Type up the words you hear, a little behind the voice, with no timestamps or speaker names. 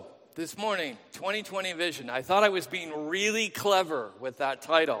This morning, 2020 Vision. I thought I was being really clever with that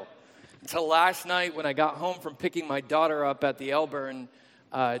title until last night when I got home from picking my daughter up at the Elburn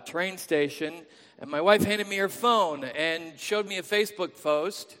train station, and my wife handed me her phone and showed me a Facebook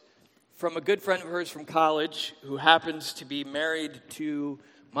post from a good friend of hers from college who happens to be married to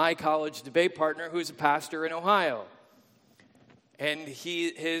my college debate partner who's a pastor in Ohio. And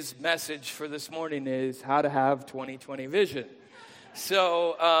his message for this morning is how to have 2020 vision.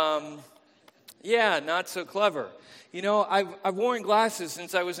 So, not so clever. You know, I've worn glasses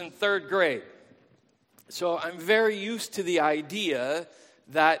since I was in third grade. So I'm very used to the idea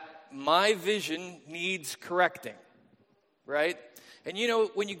that my vision needs correcting, right? And you know,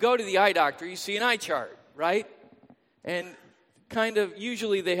 when you go to the eye doctor, you see an eye chart, right? And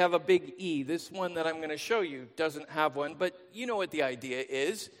usually they have a big E. This one that I'm going to show you doesn't have one, but you know what the idea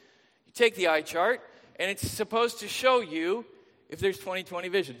is. You take the eye chart, and it's supposed to show you if there's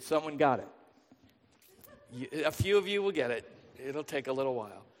 20/20 vision. Someone got it. A few of you will get it. It'll take a little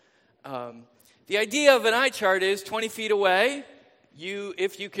while. The idea of an eye chart is 20 feet away,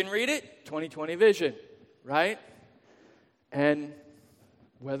 if you can read it, 20/20 vision, right? And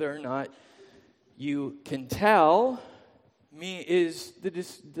whether or not you can tell is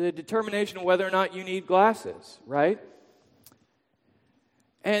the determination of whether or not you need glasses, right?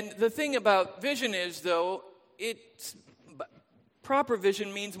 And the thing about vision is, though, proper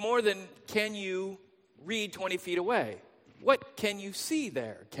vision means more than can you read 20 feet away. What can you see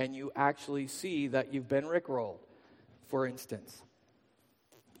there? Can you actually see that you've been rickrolled, for instance?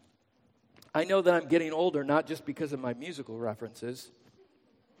 I know that I'm getting older not just because of my musical references.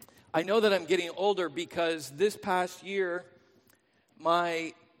 I know that I'm getting older because this past year,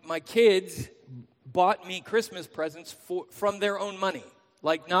 my kids bought me Christmas presents from their own money.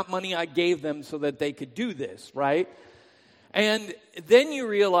 Like, not money I gave them so that they could do this, right? And then you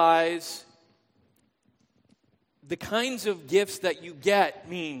realize the kinds of gifts that you get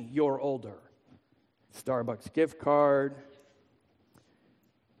mean you're older. Starbucks gift card,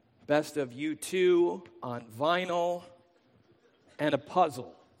 Best of U2 on vinyl, and a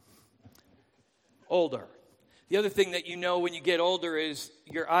puzzle. Older. The other thing that you know when you get older is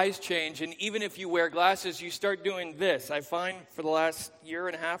your eyes change, and even if you wear glasses, you start doing this. I find for the last year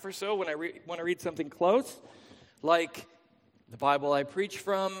and a half or so, when I want to read something close, like the Bible I preach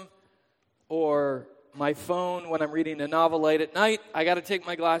from, or my phone when I'm reading a novel late at night, I got to take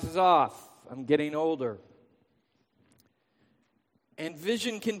my glasses off. I'm getting older. And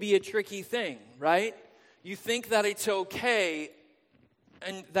vision can be a tricky thing, right? You think that it's okay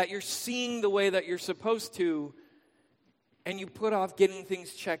and that you're seeing the way that you're supposed to, and you put off getting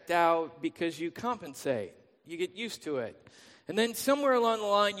things checked out because you compensate. You get used to it. And then somewhere along the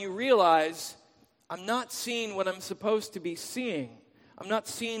line you realize, I'm not seeing what I'm supposed to be seeing. I'm not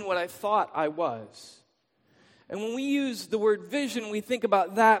seeing what I thought I was. And when we use the word vision, we think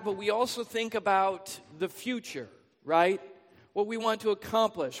about that, but we also think about the future, right? What we want to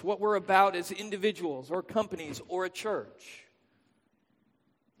accomplish, what we're about as individuals or companies or a church.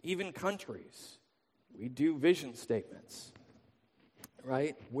 Even countries. We do vision statements,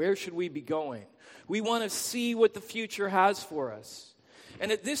 right? Where should we be going? We want to see what the future has for us.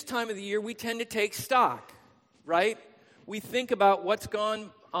 And at this time of the year, we tend to take stock, right? We think about what's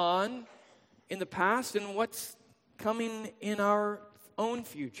gone on in the past and what's coming in our own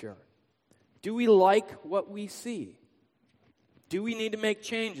future. Do we like what we see? Do we need to make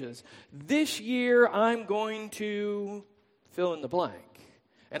changes? This year, I'm going to fill in the blank.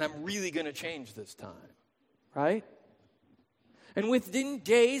 And I'm really going to change this time, right? And within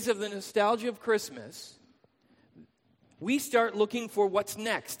days of the nostalgia of Christmas, we start looking for what's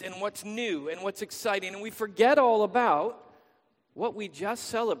next and what's new and what's exciting. And we forget all about what we just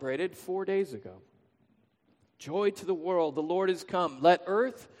celebrated 4 days ago. Joy to the world, the Lord has come. Let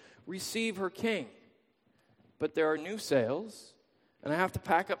earth receive her King. But there are new sales, and I have to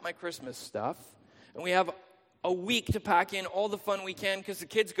pack up my Christmas stuff. And we have a week to pack in all the fun we can because the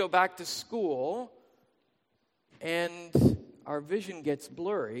kids go back to school. And our vision gets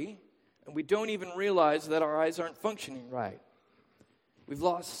blurry, and we don't even realize that our eyes aren't functioning right. We've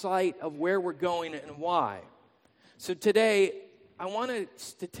lost sight of where we're going and why. So today, I want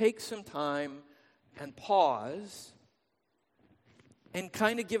us to take some time and pause and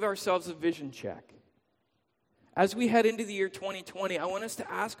kind of give ourselves a vision check. As we head into the year 2020, I want us to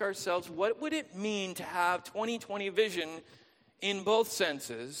ask ourselves, what would it mean to have 2020 vision in both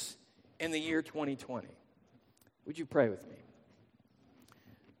senses in the year 2020? Would you pray with me?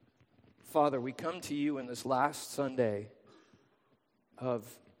 Father, we come to you in this last Sunday of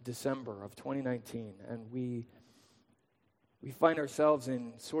December of 2019, and we we find ourselves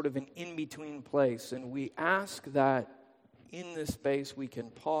in sort of an in-between place, and we ask that in this space we can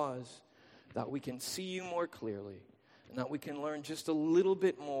pause, that we can see you more clearly, and that we can learn just a little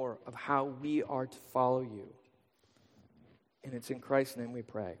bit more of how we are to follow you. And it's in Christ's name we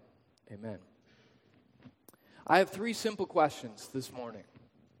pray. Amen. I have 3 simple questions this morning.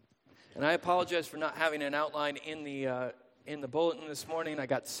 And I apologize for not having an outline in the bulletin this morning. I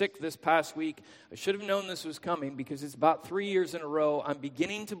got sick this past week. I should have known this was coming because it's about 3 years in a row. I'm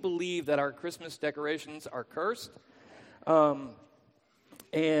beginning to believe that our Christmas decorations are cursed.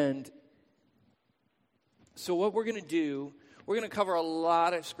 And so what we're going to do, we're going to cover a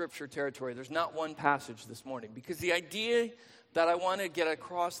lot of scripture territory. There's not one passage this morning because the idea that I want to get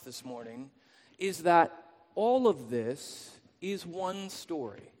across this morning is that all of this is one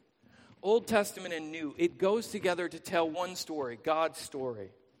story. Old Testament and New, it goes together to tell one story, God's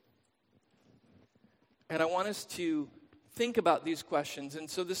story. And I want us to think about these questions. And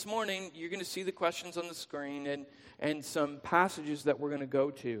so this morning, you're going to see the questions on the screen and some passages that we're going to go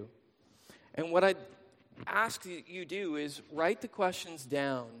to. And what I ask you do is write the questions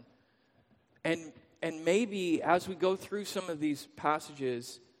down. And maybe as we go through some of these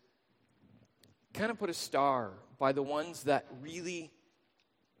passages, kind of put a star by the ones that really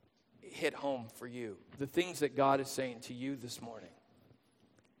hit home for you, the things that God is saying to you this morning.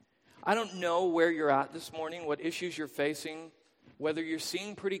 I don't know where you're at this morning, what issues you're facing, whether you're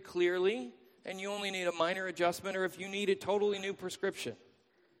seeing pretty clearly and you only need a minor adjustment, or if you need a totally new prescription.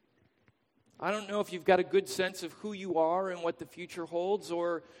 I don't know if you've got a good sense of who you are and what the future holds,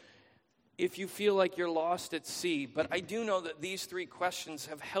 or if you feel like you're lost at sea. But I do know that these 3 questions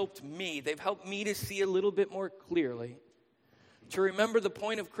have helped me. They've helped me to see a little bit more clearly, to remember the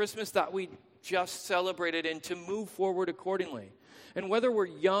point of Christmas that we just celebrated, and to move forward accordingly. And whether we're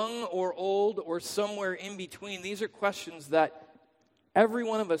young or old or somewhere in between, these are questions that every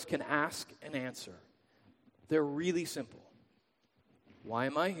one of us can ask and answer. They're really simple. Why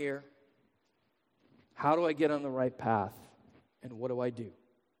am I here? How do I get on the right path? And what do I do?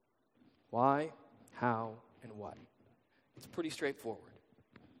 Why, how, and what? It's pretty straightforward.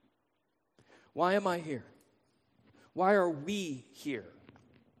 Why am I here? Why are we here?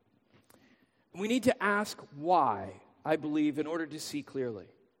 We need to ask why, I believe, in order to see clearly.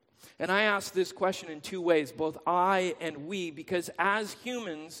 And I ask this question in 2 ways, both I and we, because as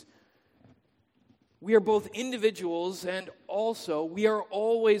humans, we are both individuals and also we are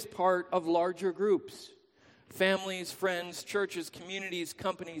always part of larger groups. Families, friends, churches, communities,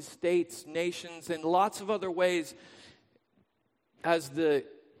 companies, states, nations, and lots of other ways. As the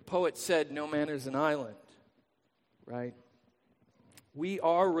poet said, no man is an island. Right? We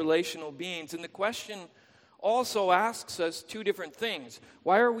are relational beings. And the question also asks us 2 different things.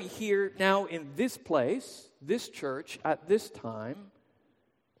 Why are we here now in this place, this church, at this time?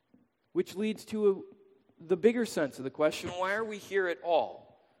 Which leads to the bigger sense of the question, why are we here at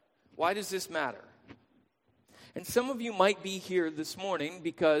all? Why does this matter? And some of you might be here this morning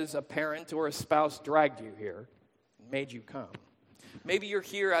because a parent or a spouse dragged you here and made you come. Maybe you're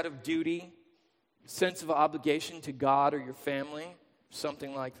here out of duty, sense of obligation to God or your family,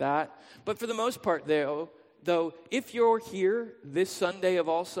 something like that. But for the most part, though, if you're here this Sunday of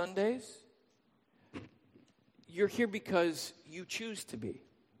all Sundays, you're here because you choose to be.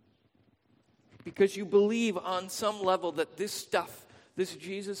 Because you believe on some level that this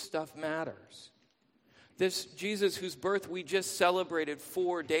Jesus stuff matters. This Jesus whose birth we just celebrated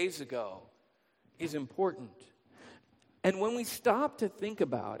 4 days ago is important. And when we stop to think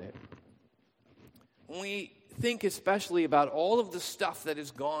about it, when we think especially about all of the stuff that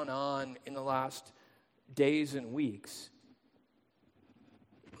has gone on in the last days and weeks,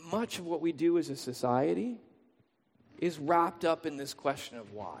 much of what we do as a society is wrapped up in this question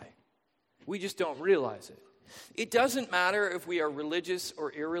of why. We just don't realize it. It doesn't matter if we are religious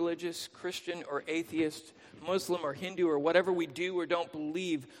or irreligious, Christian or atheist, Muslim or Hindu, or whatever we do or don't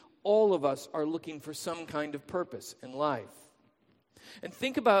believe, all of us are looking for some kind of purpose in life. And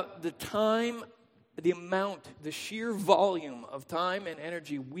think about the time, the amount, the sheer volume of time and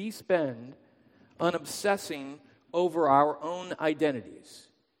energy we spend on obsessing over our own identities.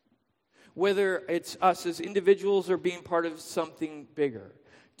 Whether it's us as individuals or being part of something bigger.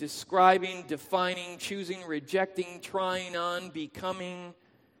 Describing, defining, choosing, rejecting, trying on, becoming.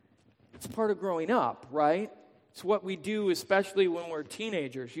 It's part of growing up, right? It's what we do, especially when we're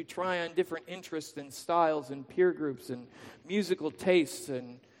teenagers. You try on different interests and styles and peer groups and musical tastes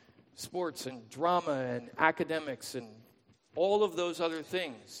and sports and drama and academics and all of those other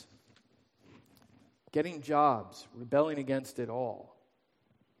things. Getting jobs, rebelling against it all.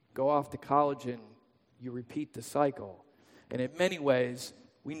 Go off to college and you repeat the cycle. And in many ways,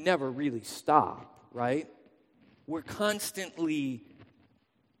 we never really stop, right? We're constantly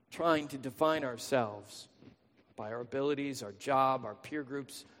trying to define ourselves by our abilities, our job, our peer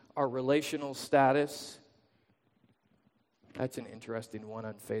groups, our relational status. That's an interesting one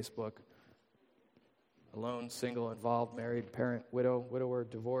on Facebook. Alone, single, involved, married, parent, widow, widower,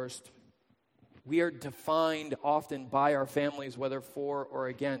 divorced. We are defined often by our families, whether for or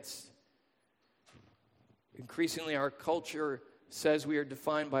against. Increasingly, our culture says we are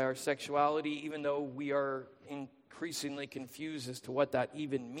defined by our sexuality, even though we are increasingly confused as to what that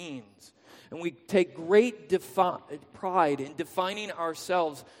even means. And we take great pride in defining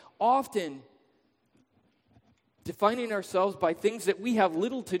ourselves, often defining ourselves by things that we have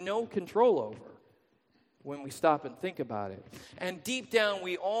little to no control over when we stop and think about it. And deep down,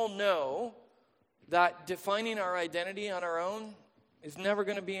 we all know that defining our identity on our own is never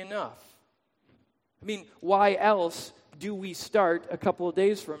going to be enough. I mean, why else do we start a couple of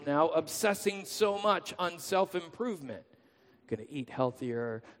days from now obsessing so much on self-improvement? Going to eat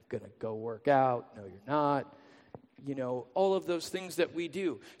healthier, going to go work out. No, you're not. You know, all of those things that we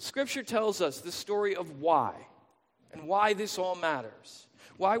do. Scripture tells us the story of why and why this all matters.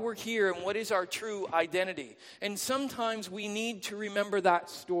 Why we're here and what is our true identity. And sometimes we need to remember that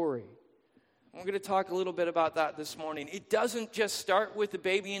story. We're going to talk a little bit about that this morning. It doesn't just start with the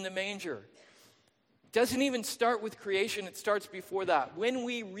baby in the manger. It doesn't even start with creation. It starts before that. When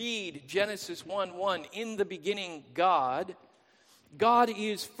we read Genesis 1:1, in the beginning, God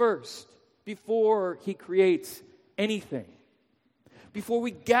is first before he creates anything. Before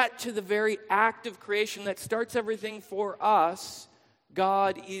we get to the very act of creation that starts everything for us,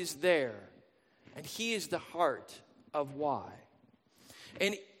 God is there. And he is the heart of why.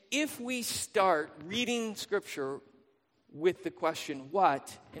 And if we start reading Scripture with the question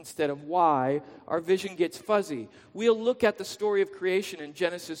what instead of why, our vision gets fuzzy. We'll look at the story of creation in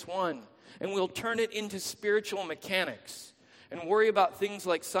Genesis 1, and we'll turn it into spiritual mechanics and worry about things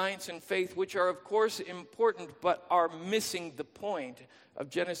like science and faith, which are, of course, important, but are missing the point of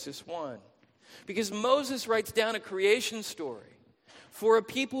Genesis 1. Because Moses writes down a creation story for a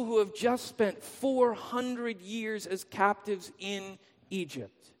people who have just spent 400 years as captives in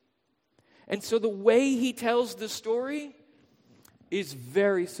Egypt. And so the way he tells the story is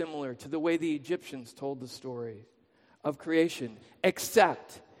very similar to the way the Egyptians told the story of creation,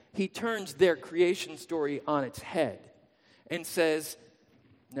 except he turns their creation story on its head and says,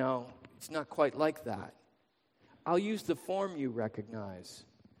 no, it's not quite like that. I'll use the form you recognize.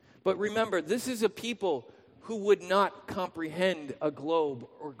 But remember, this is a people who would not comprehend a globe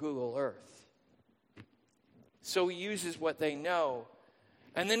or Google Earth. So he uses what they know.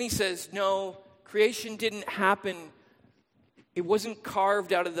 And then he says, no, creation didn't happen. It wasn't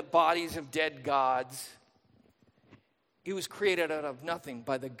carved out of the bodies of dead gods. It was created out of nothing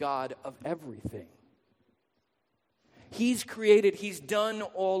by the God of everything. He's created, he's done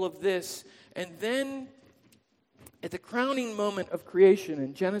all of this. And then at the crowning moment of creation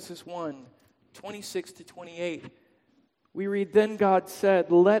in Genesis 1, 26 to 28, we read, then God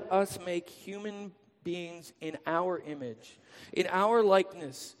said, let us make human beings in our image, in our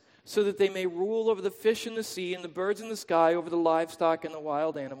likeness, so that they may rule over the fish in the sea and the birds in the sky, over the livestock and the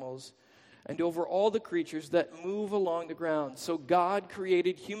wild animals, and over all the creatures that move along the ground. So God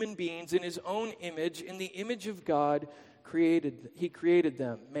created human beings in his own image. In the image of God, he created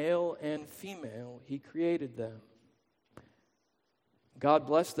them. Male and female, he created them. God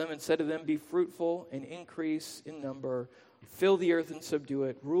blessed them and said to them, be fruitful and increase in number, fill the earth and subdue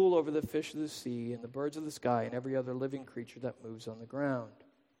it, rule over the fish of the sea and the birds of the sky and every other living creature that moves on the ground.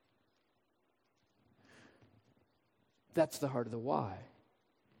 That's the heart of the why.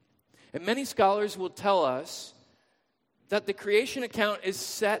 And many scholars will tell us that the creation account is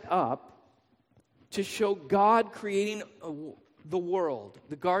set up to show God creating the world,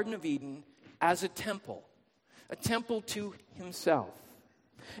 the Garden of Eden, as a temple to himself.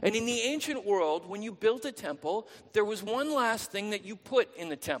 And in the ancient world, when you built a temple, there was one last thing that you put in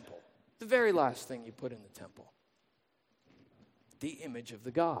the temple. The very last thing you put in the temple. The image of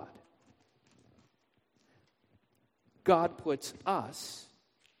the God. God puts us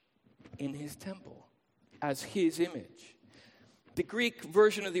in his temple as his image. The Greek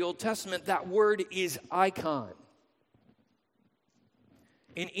version of the Old Testament, that word is icon.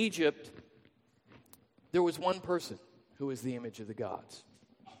 In Egypt, there was one person who was the image of the gods.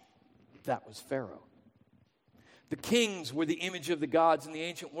 That was Pharaoh. The kings were the image of the gods in the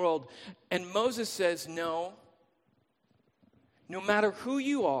ancient world. And Moses says, no matter who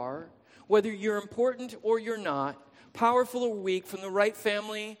you are, whether you're important or you're not, powerful or weak, from the right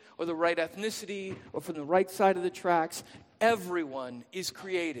family or the right ethnicity or from the right side of the tracks, everyone is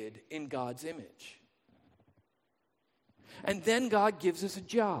created in God's image. And then God gives us a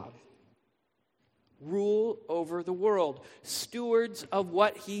job. Rule over the world. Stewards of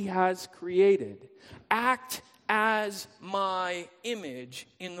what he has created. Act as my image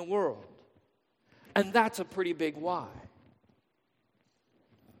in the world. And that's a pretty big why.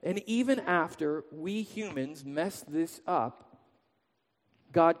 And even after we humans mess this up,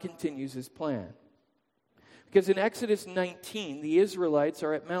 God continues his plan. Because in Exodus 19, the Israelites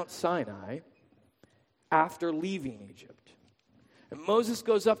are at Mount Sinai after leaving Egypt. And Moses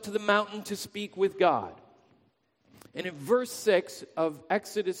goes up to the mountain to speak with God. And in verse 6 of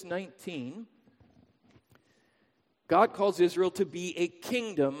Exodus 19, God calls Israel to be a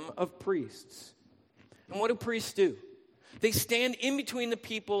kingdom of priests. And what do priests do? They stand in between the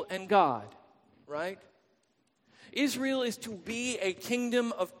people and God, right? Israel is to be a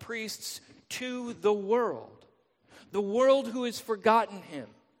kingdom of priests to the world. The world who has forgotten him,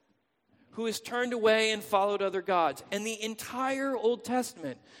 who has turned away and followed other gods. And the entire Old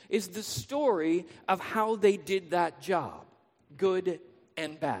Testament is the story of how they did that job, good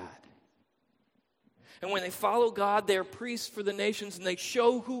and bad. And when they follow God, they are priests for the nations, and they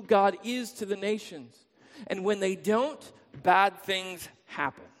show who God is to the nations. And when they don't, bad things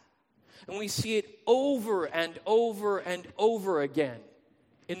happen. And we see it over and over and over again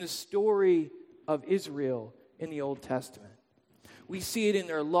in the story of Israel in the Old Testament. We see it in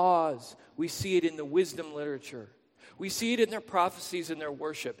their laws. We see it in the wisdom literature. We see it in their prophecies and their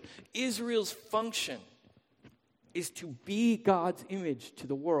worship. Israel's function is to be God's image to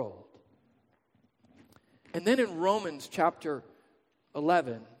the world. And then in Romans chapter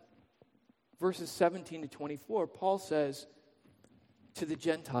 11, verses 17 to 24, Paul says to the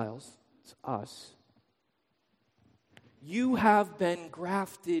Gentiles, it's us, you have been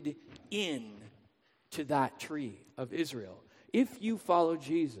grafted in to that tree of Israel. If you follow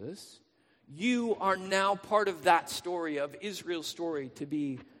Jesus, you are now part of that story, of Israel's story to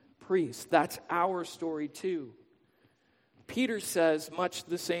be priests. That's our story too. Peter says much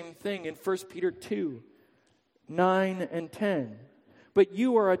the same thing in 1 Peter 2, 9 and 10. But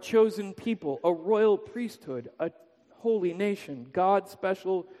you are a chosen people, a royal priesthood, a holy nation, God's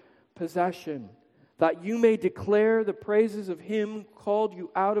special possession, that you may declare the praises of him who called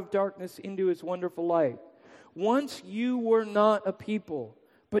you out of darkness into his wonderful light. Once you were not a people,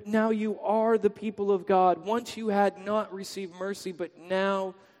 but now you are the people of God. Once you had not received mercy, but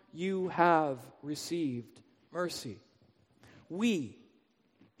now you have received mercy. We,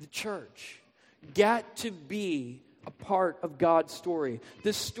 the church, get to be a part of God's story.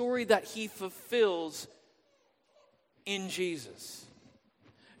 The story that he fulfills in Jesus.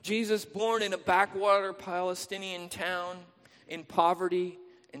 Jesus, born in a backwater Palestinian town, in poverty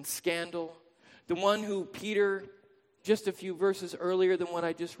and scandal. The one who Peter, just a few verses earlier than what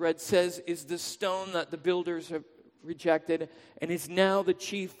I just read, says is the stone that the builders have rejected and is now the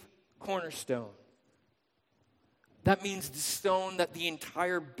chief cornerstone. That means the stone that the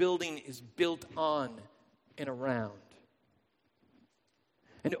entire building is built on and around.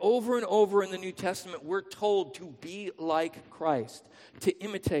 And over in the New Testament, we're told to be like Christ, to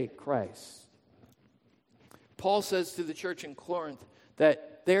imitate Christ. Paul says to the church in Corinth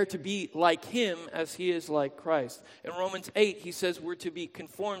that they're to be like him as he is like Christ. In Romans 8, he says we're to be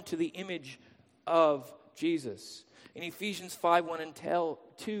conformed to the image of Jesus. In Ephesians 5, 1 and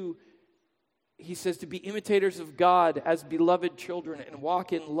 2, he says to be imitators of God as beloved children and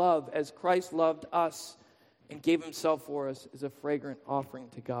walk in love as Christ loved us and gave himself for us as a fragrant offering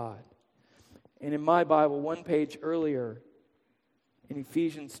to God. And in my Bible, one page earlier, in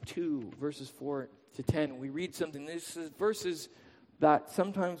Ephesians 2, verses 4 to 10, we read something. This is verses that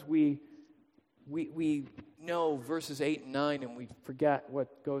sometimes we know, verses 8 and 9, and we forget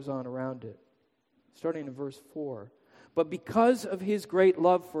what goes on around it. Starting in verse 4. But because of his great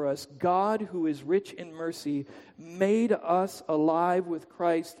love for us, God, who is rich in mercy, made us alive with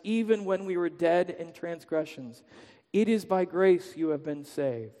Christ, even when we were dead in transgressions. It is by grace you have been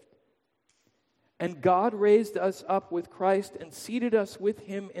saved. And God raised us up with Christ and seated us with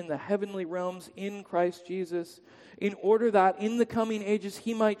him in the heavenly realms in Christ Jesus, in order that in the coming ages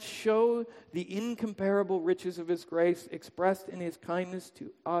he might show the incomparable riches of his grace expressed in his kindness to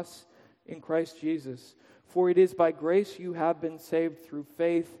us in Christ Jesus. For it is by grace you have been saved through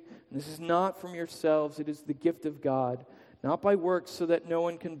faith. And this is not from yourselves, it is the gift of God, not by works so that no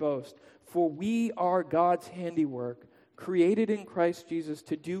one can boast. For we are God's handiwork, created in Christ Jesus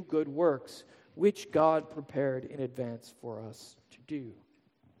to do good works, which God prepared in advance for us to do.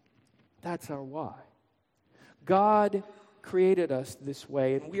 That's our why. God created us this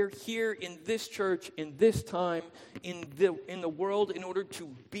way, and we're here in this church, in this time, in the world, in order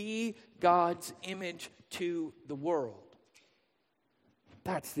to be God's image to the world.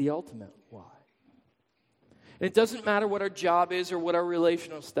 That's the ultimate why. And it doesn't matter what our job is or what our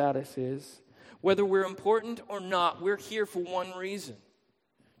relational status is, whether we're important or not, we're here for one reason: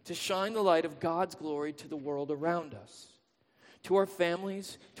 to shine the light of God's glory to the world around us. To our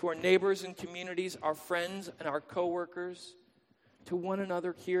families, to our neighbors and communities, our friends and our coworkers, to one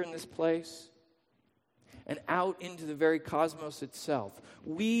another here in this place, and out into the very cosmos itself.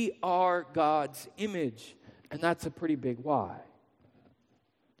 We are God's image, and that's a pretty big why.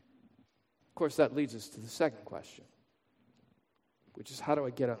 Of course, that leads us to the second question, which is, how do I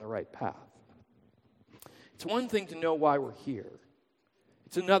get on the right path? It's one thing to know why we're here.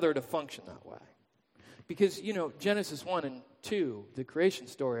 It's another to function that way. Because, Genesis 1 and 2, the creation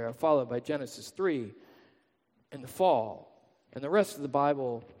story, are followed by Genesis 3 and the fall. And the rest of the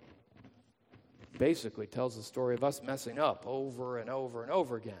Bible basically tells the story of us messing up over and over and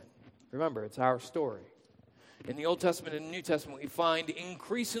over again. Remember, it's our story. In the Old Testament and the New Testament, we find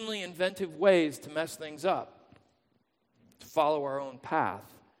increasingly inventive ways to mess things up, to follow our own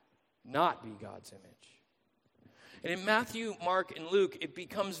path, not be God's image. And in Matthew, Mark, and Luke, it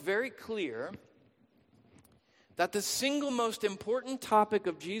becomes very clear that the single most important topic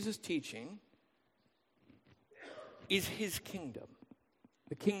of Jesus' teaching is his kingdom,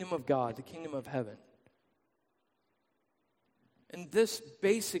 the kingdom of God, the kingdom of heaven. And this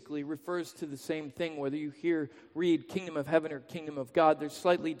basically refers to the same thing, whether you read kingdom of heaven or kingdom of God. There's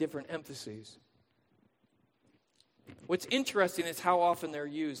slightly different emphases. What's interesting is how often they're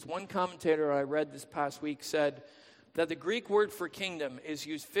used. One commentator I read this past week said that the Greek word for kingdom is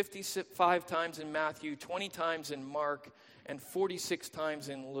used 55 times in Matthew, 20 times in Mark, and 46 times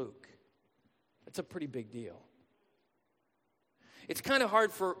in Luke. That's a pretty big deal. It's kind of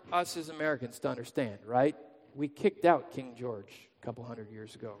hard for us as Americans to understand, right? We kicked out King George a couple hundred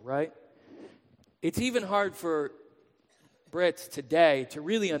years ago, right? It's even hard for Brits today to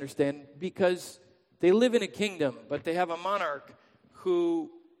really understand because they live in a kingdom, but they have a monarch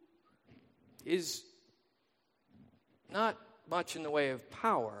who is not much in the way of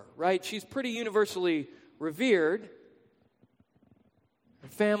power, right? She's pretty universally revered. Her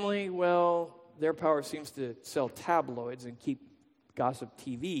family, well, their power seems to sell tabloids and keep gossip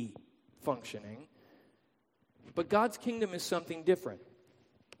TV functioning. But God's kingdom is something different.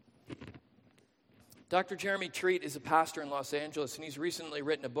 Dr. Jeremy Treat is a pastor in Los Angeles, and he's recently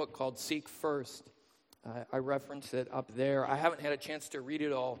written a book called Seek First. I reference it up there. I haven't had a chance to read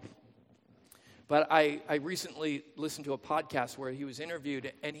it all. But I recently listened to a podcast where he was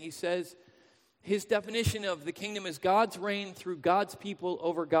interviewed, and he says his definition of the kingdom is God's reign through God's people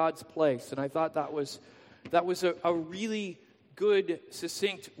over God's place. And I thought that was a really good,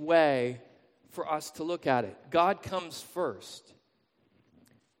 succinct way for us to look at it. God comes first.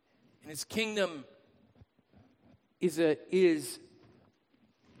 And his kingdom is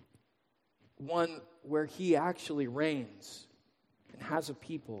one where he actually reigns and has a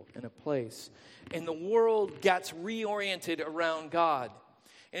people and a place. And the world gets reoriented around God.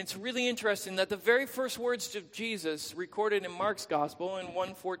 And it's really interesting that the very first words of Jesus recorded in Mark's Gospel in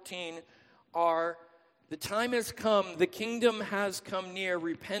 1:14 are, "The time has come, the kingdom has come near,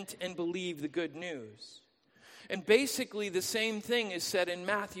 repent and believe the good news." And basically the same thing is said in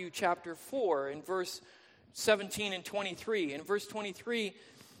Matthew chapter 4 in verse 17 and 23. In verse 23,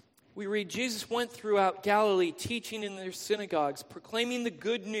 we read, "Jesus went throughout Galilee, teaching in their synagogues, proclaiming the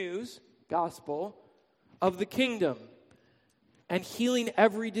good news," gospel, "of the kingdom, and healing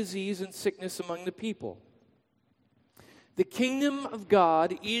every disease and sickness among the people." The kingdom of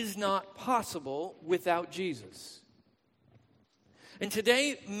God is not possible without Jesus. And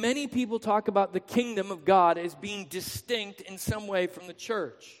today, many people talk about the kingdom of God as being distinct in some way from the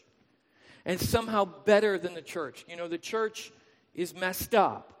church, and somehow better than the church. The church is messed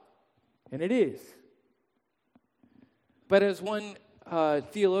up, and it is. But as one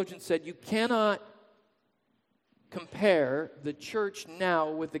theologian said, you cannot compare the church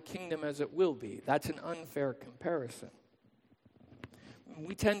now with the kingdom as it will be. That's an unfair comparison.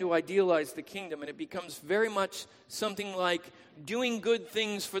 We tend to idealize the kingdom, and it becomes very much something like doing good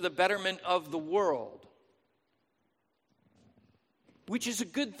things for the betterment of the world, which is a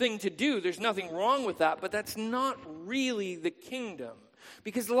good thing to do. There's nothing wrong with that, but that's not really the kingdom.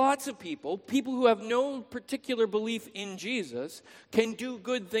 Because lots of people who have no particular belief in Jesus, can do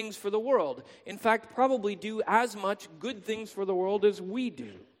good things for the world. In fact, probably do as much good things for the world as we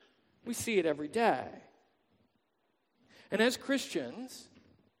do. We see it every day. And as Christians,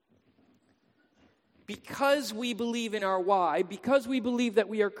 because we believe in our why, because we believe that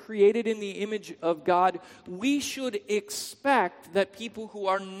we are created in the image of God, we should expect that people who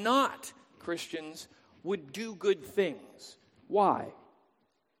are not Christians would do good things. Why?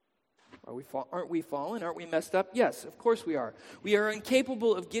 Aren't we fallen? Aren't we messed up? Yes, of course we are. We are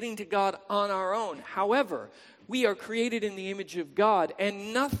incapable of getting to God on our own. However, we are created in the image of God,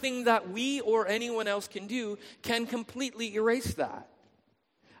 and nothing that we or anyone else can do can completely erase that.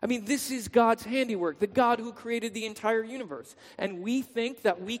 I mean, this is God's handiwork, the God who created the entire universe. And we think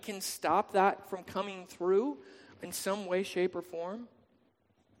that we can stop that from coming through in some way, shape, or form.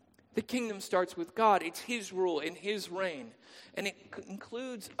 The kingdom starts with God. It's His rule and His reign. And it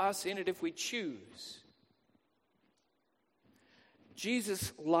includes us in it if we choose.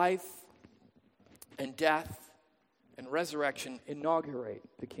 Jesus' life and death and resurrection inaugurate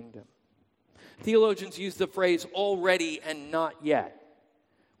the kingdom. Theologians use the phrase already and not yet,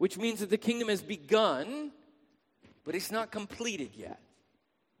 which means that the kingdom has begun, but it's not completed yet.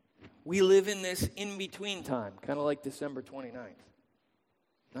 We live in this in-between time, kind of like December 29th.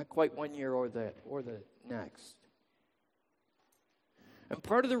 Not quite 1 year or the next. And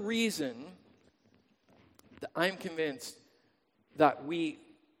part of the reason that I'm convinced that we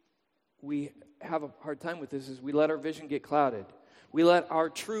have a hard time with this is we let our vision get clouded. We let our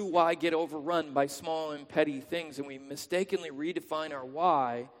true why get overrun by small and petty things, and we mistakenly redefine our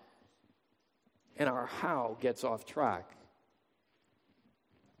why, and our how gets off track.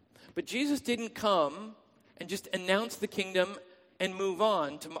 But Jesus didn't come and just announce the kingdom and move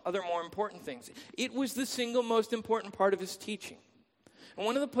on to other more important things. It was the single most important part of his teaching. And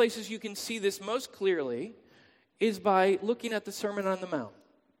one of the places you can see this most clearly is by looking at the Sermon on the Mount.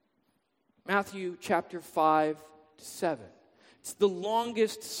 Matthew chapter 5 to 7. It's the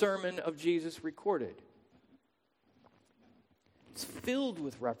longest sermon of Jesus recorded. It's filled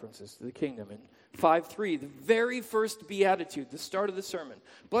with references to the kingdom. In 5:3, the very first beatitude, the start of the sermon.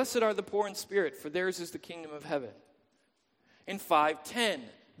 Blessed are the poor in spirit, for theirs is the kingdom of heaven. In 5:10,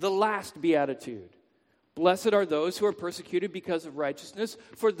 the last beatitude. Blessed are those who are persecuted because of righteousness,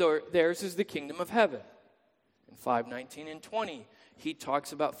 for theirs is the kingdom of heaven. In 5:19 and 20, he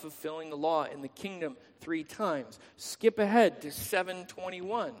talks about fulfilling the law in the kingdom 3 times. Skip ahead to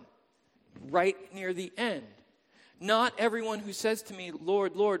 7:21, right near the end. Not everyone who says to me,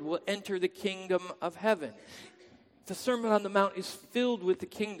 Lord, Lord, will enter the kingdom of heaven. The Sermon on the Mount is filled with the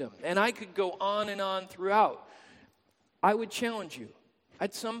kingdom. And I could go on and on throughout. I would challenge you,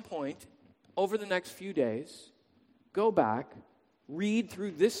 at some point, over the next few days, go back, read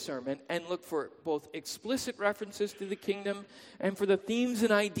through this sermon, and look for both explicit references to the kingdom and for the themes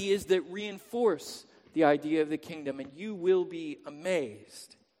and ideas that reinforce the idea of the kingdom, and you will be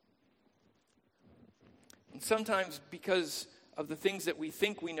amazed. And sometimes because of the things that we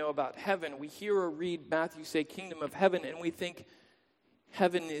think we know about heaven, we hear or read Matthew say kingdom of heaven, and we think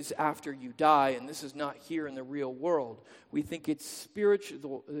heaven is after you die, and this is not here in the real world. We think it's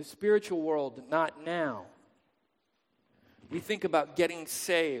spiritual, the spiritual world, not now. We think about getting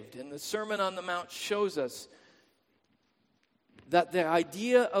saved, and the Sermon on the Mount shows us that the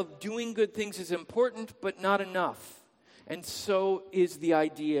idea of doing good things is important, but not enough. And so is the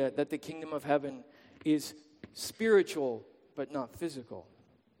idea that the kingdom of heaven is spiritual, but not physical.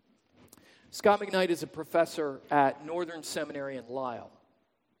 Scott McKnight is a professor at Northern Seminary in Lisle.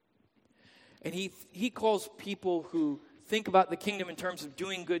 And he calls people who think about the kingdom in terms of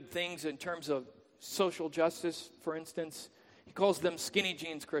doing good things, in terms of social justice, for instance, he calls them skinny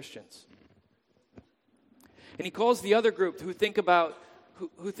jeans Christians. And he calls the other group who think about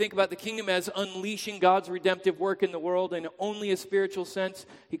the kingdom as unleashing God's redemptive work in the world in only a spiritual sense,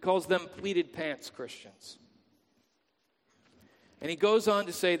 he calls them pleated pants Christians. And he goes on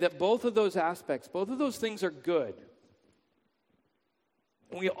to say that both of those aspects, both of those things are good.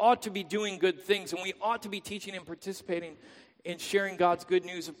 And we ought to be doing good things, and we ought to be teaching and participating in sharing God's good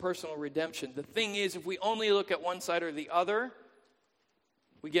news of personal redemption. The thing is, if we only look at one side or the other,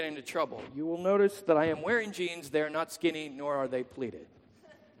 we get into trouble. You will notice that I am wearing jeans. They are not skinny, nor are they pleated.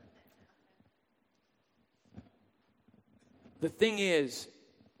 The thing is,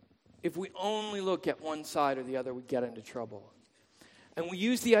 if we only look at one side or the other, we get into trouble. And we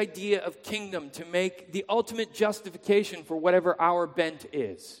use the idea of kingdom to make the ultimate justification for whatever our bent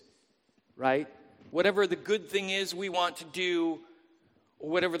is, right? Whatever the good thing is we want to do, or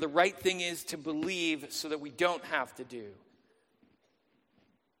whatever the right thing is to believe so that we don't have to do.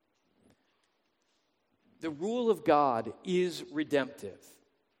 The rule of God is redemptive.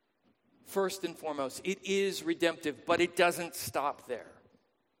 First and foremost, it is redemptive, but it doesn't stop there.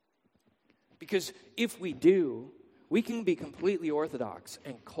 Because if we do, we can be completely orthodox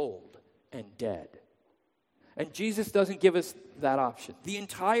and cold and dead, And Jesus doesn't give us that option. The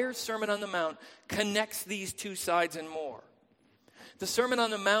entire Sermon on the Mount connects these two sides and more. The Sermon on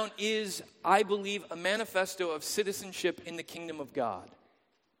the Mount is, I believe, a manifesto of citizenship in the kingdom of God.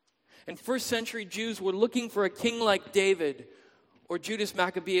 And first century Jews were looking for a king like David or Judas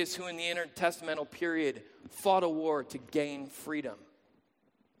Maccabeus, who in the intertestamental period fought a war to gain freedom.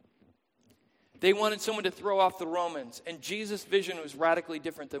 They wanted someone to throw off the Romans, and Jesus' vision was radically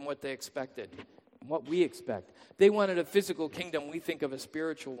different than what they expected, what we expect. They wanted a physical kingdom. We think of a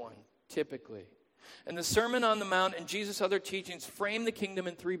spiritual one, typically. And the Sermon on the Mount and Jesus' other teachings frame the kingdom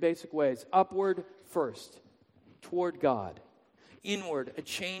in three basic ways. Upward, first, toward God. Inward, a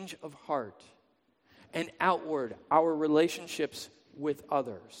change of heart. And outward, our relationships with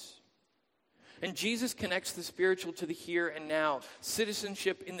others. And Jesus connects the spiritual to the here and now.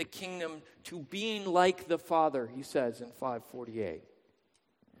 Citizenship in the kingdom to being like the Father, he says in 5:48.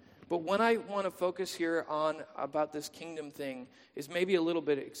 But what I want to focus here on about this kingdom thing is maybe a little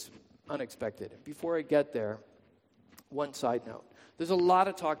bit unexpected. Before I get there, one side note. There's a lot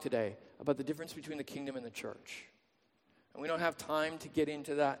of talk today about the difference between the kingdom and the church. And we don't have time to get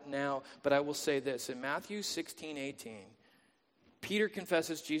into that now, but I will say this. In Matthew 16:18, Peter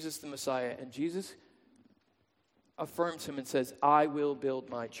confesses Jesus the Messiah, and Jesus affirms him and says, I will build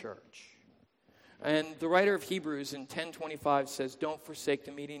my church. And the writer of Hebrews in 10:25 says, don't forsake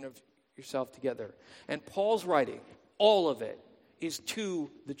the meeting of yourself together. And Paul's writing, all of it, is to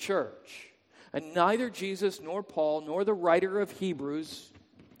the church. And neither Jesus nor Paul nor the writer of Hebrews,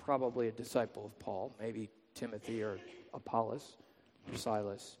 probably a disciple of Paul, maybe Timothy or Apollos or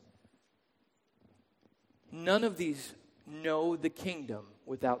Silas, none of these know the kingdom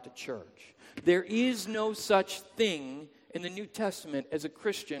without the church. There is no such thing in the New Testament as a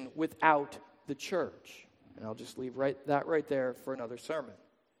Christian without the church. And I'll just leave that right there for another sermon.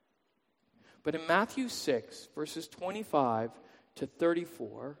 But in Matthew 6, verses 25 to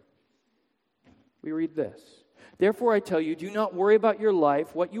 34, we read this. Therefore I tell you, do not worry about your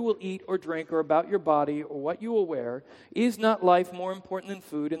life, what you will eat or drink, or about your body, or what you will wear. Is not life more important than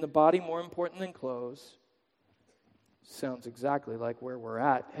food, and the body more important than clothes? Sounds exactly like where we're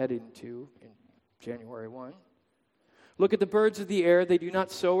heading to in January 1. Look at the birds of the air. They do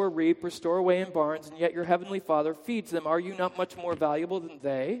not sow or reap or store away in barns, and yet your heavenly Father feeds them. Are you not much more valuable than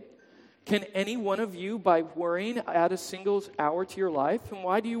they? Can any one of you, by worrying, add a single hour to your life? And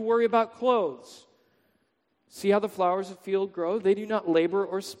why do you worry about clothes? See how the flowers of the field grow? They do not labor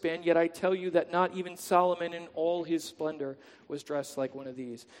or spin, yet I tell you that not even Solomon in all his splendor was dressed like one of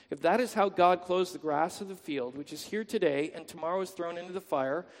these. If that is how God clothes the grass of the field, which is here today and tomorrow is thrown into the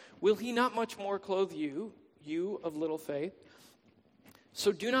fire, will he not much more clothe you, you of little faith?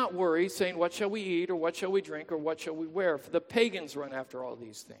 So do not worry, saying, what shall we eat, or what shall we drink, or what shall we wear? For the pagans run after all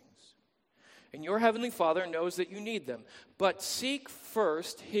these things. And your heavenly Father knows that you need them. But seek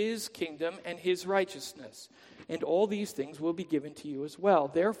first his kingdom and his righteousness, and all these things will be given to you as well.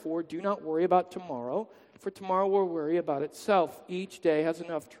 Therefore, do not worry about tomorrow, for tomorrow will worry about itself. Each day has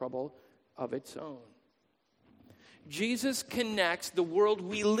enough trouble of its own. Jesus connects the world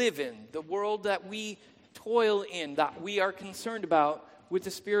we live in, the world that we toil in, that we are concerned about, with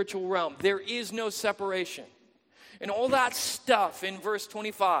the spiritual realm. There is no separation. And all that stuff in verse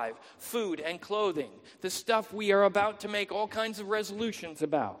 25, food and clothing, the stuff we are about to make all kinds of resolutions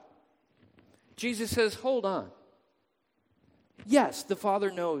about. Jesus says, hold on. Yes, the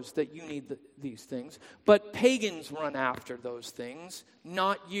Father knows that you need these things, but pagans run after those things,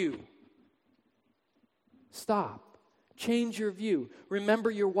 not you. Stop. Change your view.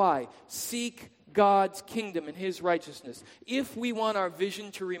 Remember your why. Seek God's kingdom and his righteousness. If we want our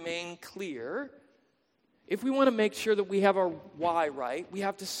vision to remain clear, if we want to make sure that we have our why right, we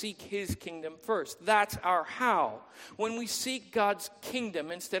have to seek his kingdom first. That's our how. When we seek God's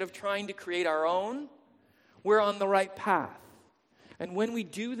kingdom instead of trying to create our own, we're on the right path. And when we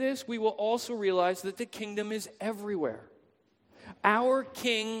do this, we will also realize that the kingdom is everywhere. Our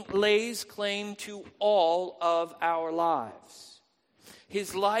King lays claim to all of our lives.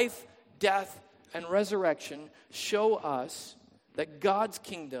 His life, death, and resurrection show us that God's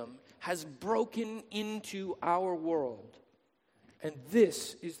kingdom has broken into our world. And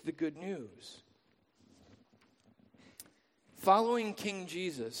this is the good news. Following King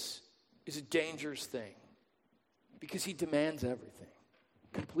Jesus is a dangerous thing because he demands everything.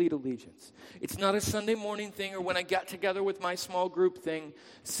 Complete allegiance. It's not a Sunday morning thing or when I got together with my small group thing.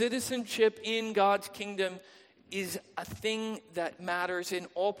 Citizenship in God's kingdom is a thing that matters in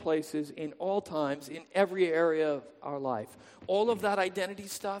all places, in all times, in every area of our life. All of that identity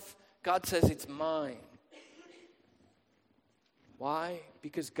stuff, God says it's mine. Why?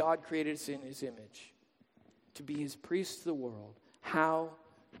 Because God created us in his image. to be his priest to the world. How?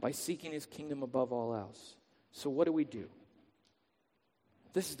 By seeking his kingdom above all else. So what do?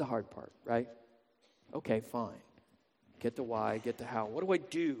 This is the hard part, right? Okay, fine. Get the why, get the how. What do I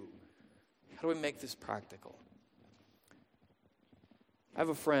do? How do I make this practical? I have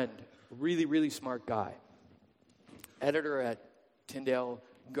a friend, a really, really smart guy, editor at Tyndale,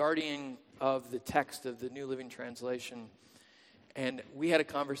 guardian of the text of the New Living Translation. And we had a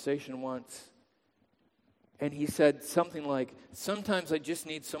conversation once, and he said something like, sometimes I just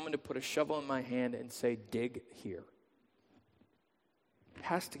need someone to put a shovel in my hand and say, dig here. It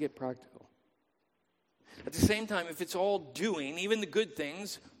has to get practical. At the same time, if it's all doing, even the good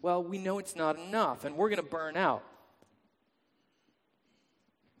things, well, we know it's not enough, and we're going to burn out.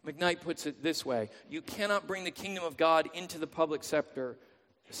 McKnight puts it this way: you cannot bring the kingdom of God into the public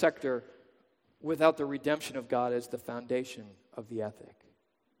sector without the redemption of God as the foundation of the ethic.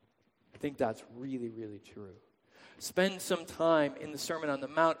 I think that's really, really true. Spend some time in the Sermon on the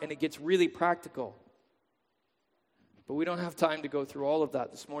Mount, and it gets really practical. But we don't have time to go through all of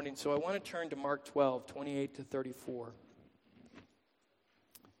that this morning, so I want to turn to Mark 12, 28 to 34.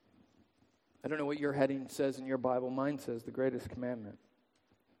 I don't know what your heading says in your Bible. Mine says the greatest commandment.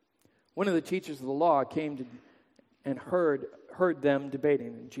 One of the teachers of the law came and heard them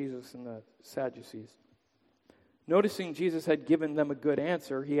debating, Jesus and the Sadducees. Noticing Jesus had given them a good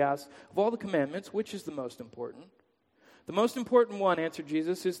answer, he asked, of all the commandments, which is the most important? The most important one, answered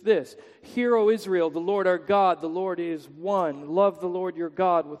Jesus, is this: Hear, O Israel, the Lord our God, the Lord is one. Love the Lord your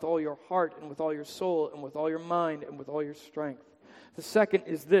God with all your heart and with all your soul and with all your mind and with all your strength. The second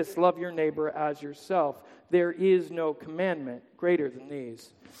is this: love your neighbor as yourself. There is no commandment greater than these.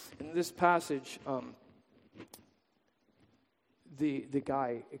 In this passage, the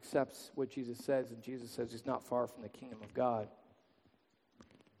guy accepts what Jesus says, and Jesus says he's not far from the kingdom of God.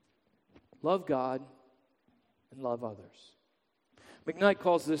 Love God and love others. McKnight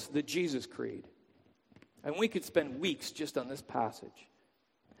calls this the Jesus Creed. And we could spend weeks just on this passage.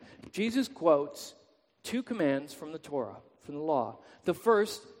 Jesus quotes two commands from the Torah, from the law. The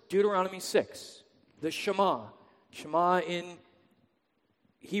first, Deuteronomy 6, the Shema. Shema in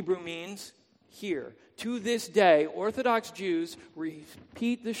Hebrew means hear. To this day, Orthodox Jews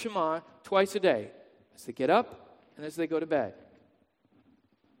repeat the Shema twice a day, as they get up and as they go to bed.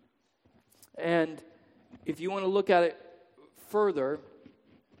 And if you want to look at it further,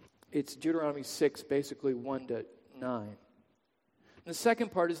 it's Deuteronomy 6, basically 1 to 9. And the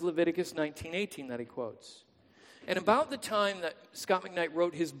second part is Leviticus 19:18 that he quotes. And about the time that Scott McKnight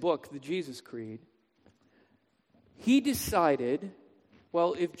wrote his book, The Jesus Creed, he decided,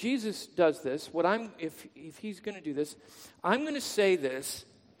 well, if Jesus does this, if he's going to do this, I'm going to say this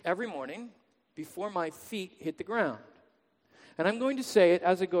every morning before my feet hit the ground. And I'm going to say it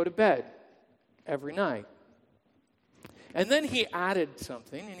as I go to bed every night. And then he added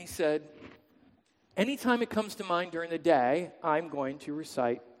something, and he said, anytime it comes to mind during the day, I'm going to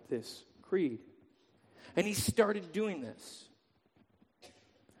recite this creed. And he started doing this.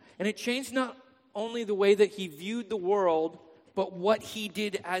 And it changed not only the way that he viewed the world, but what he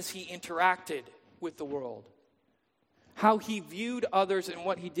did as he interacted with the world. How he viewed others and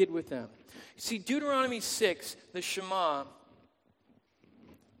what he did with them. See, Deuteronomy 6, the Shema,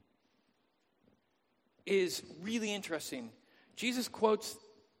 is really interesting. Jesus quotes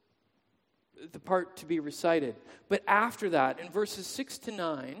the part to be recited. But after that, in verses 6 to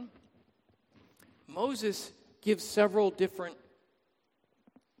 9, Moses gives several different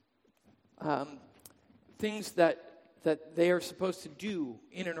things that they are supposed to do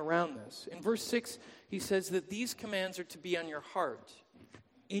in and around this. In verse 6, he says that these commands are to be on your heart,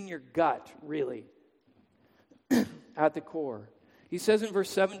 in your gut, really, at the core. He says in verse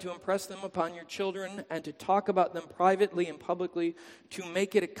 7 to impress them upon your children and to talk about them privately and publicly, to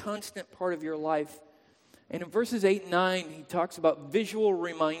make it a constant part of your life. And in verses 8 and 9, he talks about visual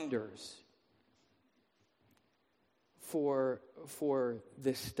reminders for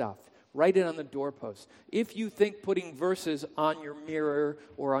this stuff. Write it on the doorpost. If you think putting verses on your mirror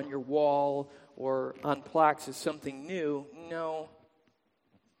or on your wall or on plaques is something new, no,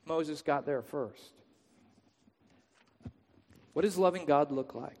 Moses got there first. What does loving God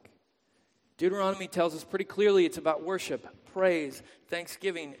look like? Deuteronomy tells us pretty clearly it's about worship, praise,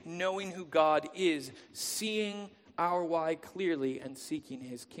 thanksgiving, knowing who God is, seeing our why clearly, and seeking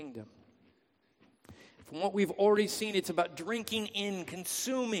his kingdom. From what we've already seen, it's about drinking in,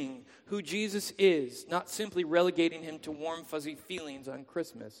 consuming who Jesus is, not simply relegating him to warm, fuzzy feelings on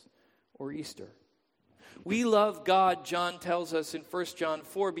Christmas or Easter. We love God, John tells us in 1 John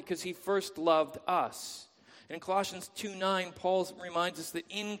 4, because he first loved us. And in Colossians 2:9, Paul reminds us that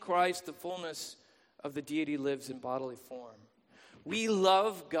in Christ the fullness of the deity lives in bodily form. We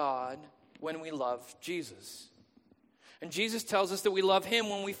love God when we love Jesus. And Jesus tells us that we love him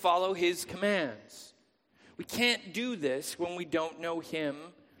when we follow his commands. We can't do this when we don't know him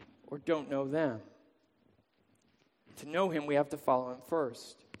or don't know them. To know him, we have to follow him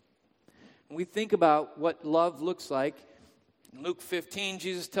first. When we think about what love looks like, in Luke 15,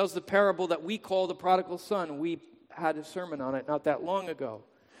 Jesus tells the parable that we call the prodigal son. We had a sermon on it not that long ago.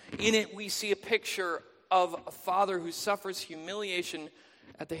 In it, we see a picture of a father who suffers humiliation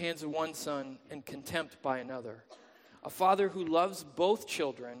at the hands of one son and contempt by another. A father who loves both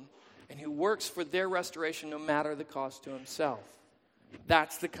children and who works for their restoration no matter the cost to himself.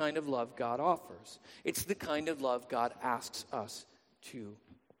 That's the kind of love God offers. It's the kind of love God asks us to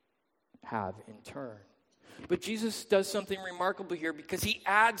have in turn. But Jesus does something remarkable here because he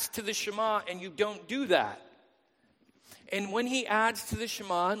adds to the Shema, and you don't do that. And when he adds to the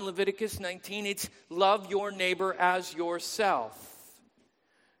Shema in Leviticus 19, it's love your neighbor as yourself.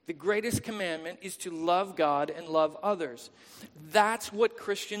 The greatest commandment is to love God and love others. That's what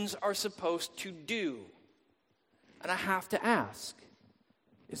Christians are supposed to do. And I have to ask,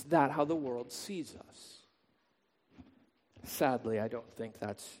 is that how the world sees us? Sadly, I don't think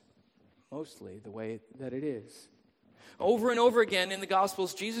that's mostly the way that it is. Over and over again in the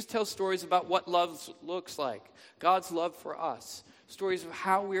Gospels, Jesus tells stories about what love looks like. God's love for us. Stories of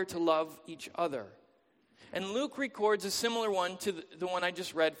how we are to love each other. And Luke records a similar one to the one I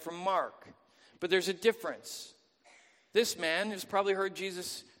just read from Mark. But there's a difference. This man has probably heard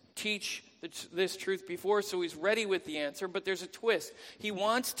Jesus teach this truth before, so he's ready with the answer, but there's a twist. He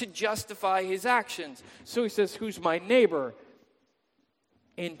wants to justify his actions. So he says, who's my neighbor?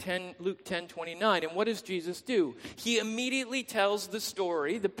 In Luke 10:29. And what does Jesus do? He immediately tells the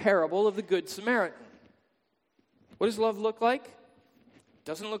story, the parable of the Good Samaritan. What does love look like?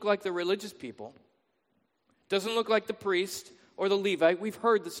 Doesn't look like the religious people. Doesn't look like the priest or the Levite. We've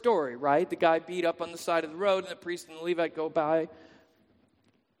heard the story, right? The guy beat up on the side of the road and the priest and the Levite go by.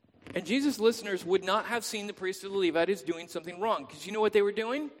 And Jesus' listeners would not have seen the priest or the Levite as doing something wrong. Because you know what they were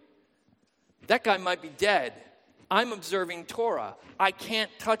doing? That guy might be dead. I'm observing Torah. I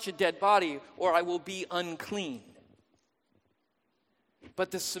can't touch a dead body or I will be unclean.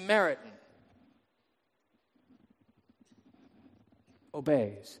 But the Samaritan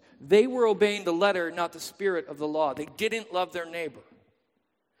obeys. They were obeying the letter, not the spirit of the law. They didn't love their neighbor.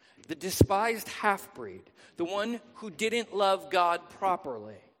 The despised half-breed, the one who didn't love God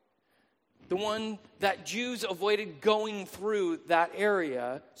properly, the one that Jews avoided going through that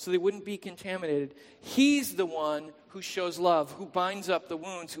area so they wouldn't be contaminated. He's the one who shows love, who binds up the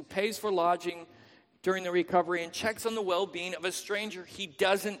wounds, who pays for lodging during the recovery and checks on the well-being of a stranger he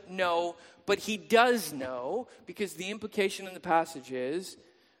doesn't know, but he does know, because the implication in the passage is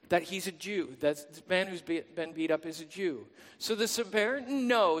that he's a Jew. That the man who's been beat up is a Jew. So the Samaritan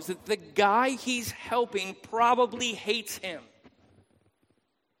knows that the guy he's helping probably hates him.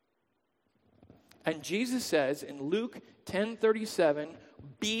 And Jesus says in Luke 10:37,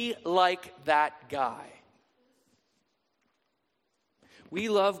 be like that guy. We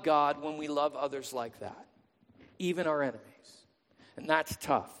love God when we love others like that, even our enemies. And that's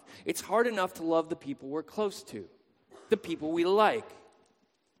tough. It's hard enough to love the people we're close to, the people we like.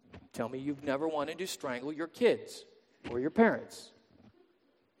 Tell me you've never wanted to strangle your kids or your parents.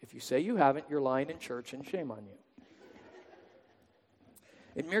 If you say you haven't, you're lying in church, and shame on you.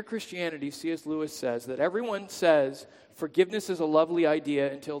 In Mere Christianity, C.S. Lewis says that everyone says forgiveness is a lovely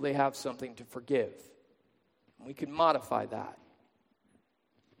idea until they have something to forgive. We can modify that.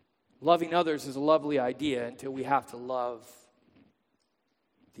 Loving others is a lovely idea until we have to love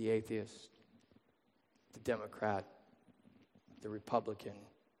the atheist, the Democrat, the Republican,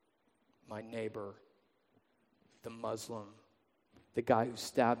 my neighbor, the Muslim, the guy who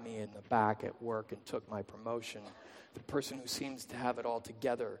stabbed me in the back at work and took my promotion, the person who seems to have it all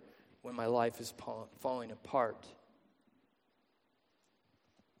together when my life is falling apart.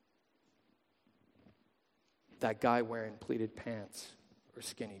 That guy wearing pleated pants or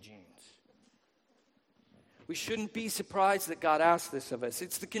skinny jeans. We shouldn't be surprised that God asks this of us.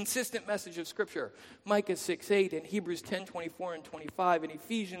 It's the consistent message of Scripture. Micah 6:8 and Hebrews 10:24 and 25 and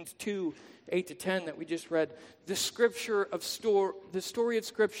Ephesians 2:8-10 that we just read. The story of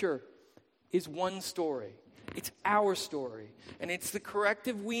Scripture is one story. It's our story. And it's the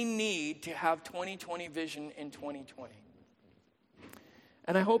corrective we need to have 2020 vision in 2020.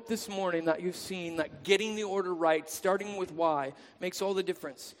 And I hope this morning that you've seen that getting the order right, starting with why, makes all the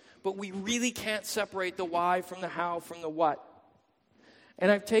difference. But we really can't separate the why from the how from the what.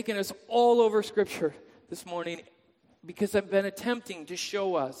 And I've taken us all over Scripture this morning because I've been attempting to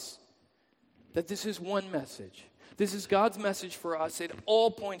show us that this is one message. This is God's message for us. It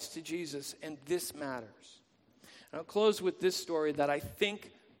all points to Jesus, and this matters. And I'll close with this story that I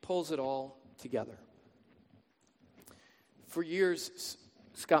think pulls it all together. For years,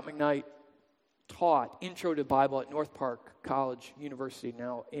 Scott McKnight taught Intro to the Bible at North Park College University,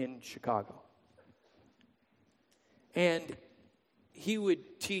 now in Chicago. And he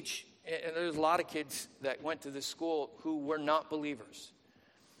would teach, and there's a lot of kids that went to this school who were not believers.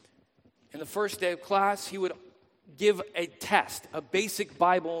 In the first day of class, he would give a test, a basic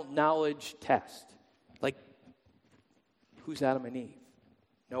Bible knowledge test. Like, who's Adam and Eve?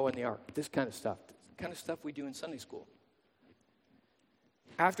 Noah and the ark. This kind of stuff. The kind of stuff we do in Sunday school.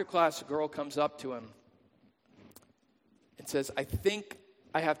 After class, a girl comes up to him and says, I think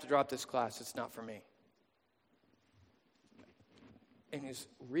I have to drop this class. It's not for me. And he's,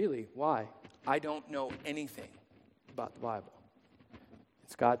 really? Why? I don't know anything about the Bible. And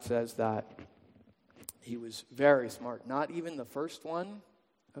Scott says that he was very smart. Not even the first one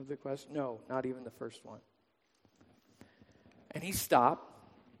of the question? No, not even the first one. And he stopped.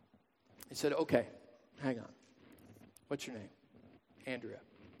 He said, okay, hang on. What's your name? Andrea.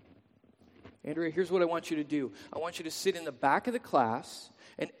 Andrea, here's what I want you to do. I want you to sit in the back of the class,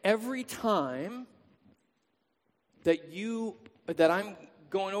 and every time that I'm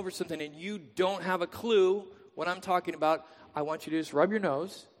going over something and you don't have a clue what I'm talking about, I want you to just rub your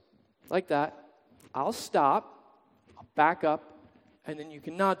nose like that. I'll stop, I'll back up, and then you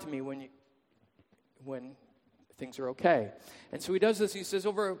can nod to me when things are okay. And so he does this. He says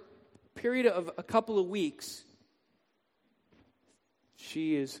over a period of a couple of weeks,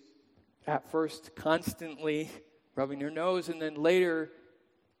 she is at first constantly rubbing her nose, and then later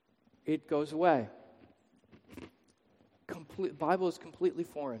it goes away. Bible is completely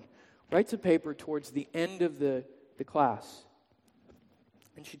foreign. Writes a paper towards the end of the class.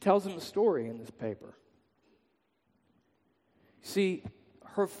 And she tells him the story in this paper. See,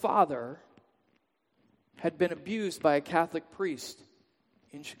 her father had been abused by a Catholic priest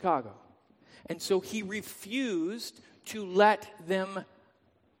in Chicago. And so he refused to let them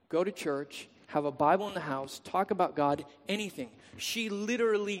go to church, have a Bible in the house, talk about God, anything. She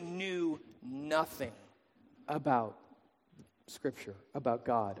literally knew nothing about Scripture, about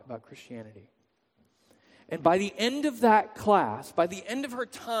God, about Christianity. And by the end of that class, by the end of her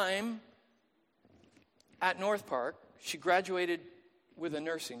time at North Park, she graduated with a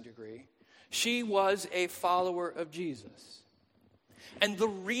nursing degree. She was a follower of Jesus. And the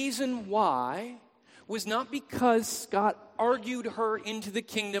reason why was not because Scott argued her into the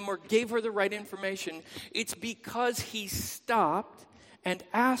kingdom or gave her the right information. It's because he stopped and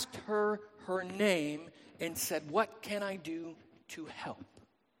asked her her name and said, what can I do to help?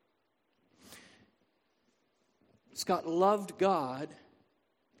 Scott loved God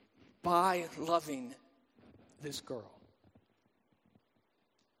by loving this girl.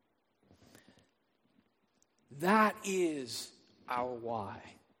 That is our why.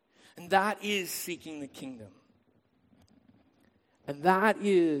 And that is seeking the kingdom. And that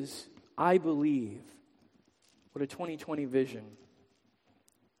is, I believe, what a 2020 vision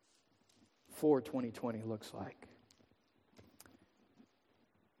for 2020 looks like.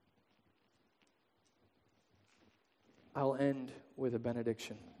 I'll end with a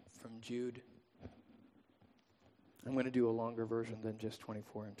benediction from Jude. I'm going to do a longer version than just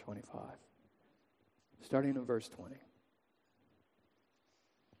 24 and 25. Starting in verse 20.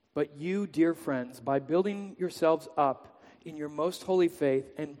 But you, dear friends, by building yourselves up in your most holy faith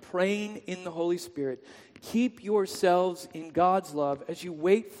and praying in the Holy Spirit, keep yourselves in God's love as you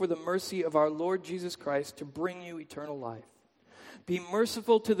wait for the mercy of our Lord Jesus Christ to bring you eternal life. Be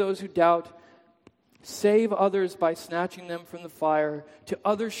merciful to those who doubt. Save others by snatching them from the fire. To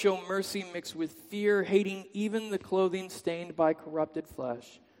others show mercy mixed with fear, hating even the clothing stained by corrupted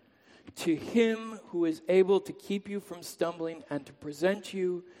flesh. To him who is able to keep you from stumbling and to present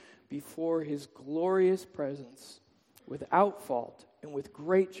you before his glorious presence without fault and with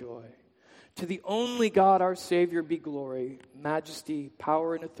great joy. To the only God our Savior be glory, majesty,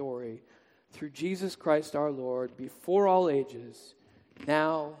 power, and authority through Jesus Christ our Lord before all ages,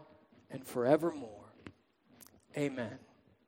 now and forevermore. Amen.